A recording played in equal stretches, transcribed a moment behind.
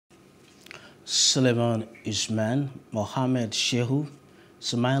Suleiman Usman, Muhammed Shehu,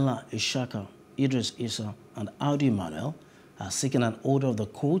 Samaila Isahaka, Idris Isah, and Audu Emmanuel are seeking an order of the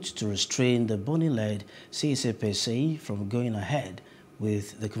court to restrain the Buni-led CECPC from going ahead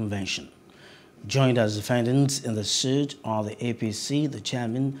with the convention. Joined as defendants in the suit are the APC, the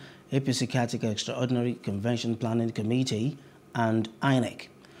chairman, APC Caretaker Extraordinary Convention Planning Committee, and INEC.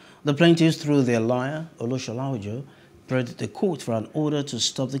 The plaintiffs, through their lawyer, Oloshola, prayed the court for an order to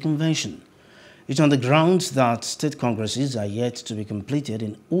stop the convention. It's on the grounds that state congresses are yet to be completed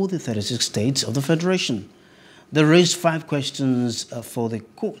in all the 36 states of the Federation. They raised 5 questions for the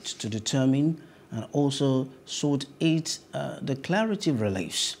court to determine and also sought 8 declarative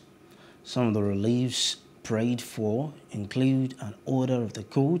reliefs. Some of the reliefs prayed for include an order of the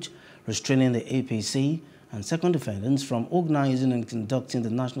court restraining the APC and second defendants from organizing and conducting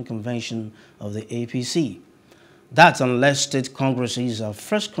the National Convention of the APC. That unless state congresses are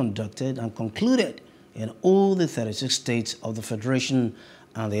first conducted and concluded in all the 36 states of the Federation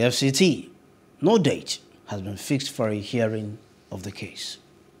and the FCT, no date has been fixed for a hearing of the case.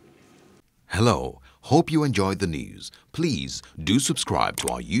 Hello, hope you enjoyed the news. Please do subscribe to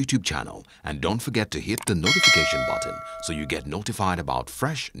our YouTube channel and don't forget to hit the notification button so you get notified about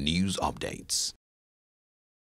fresh news updates.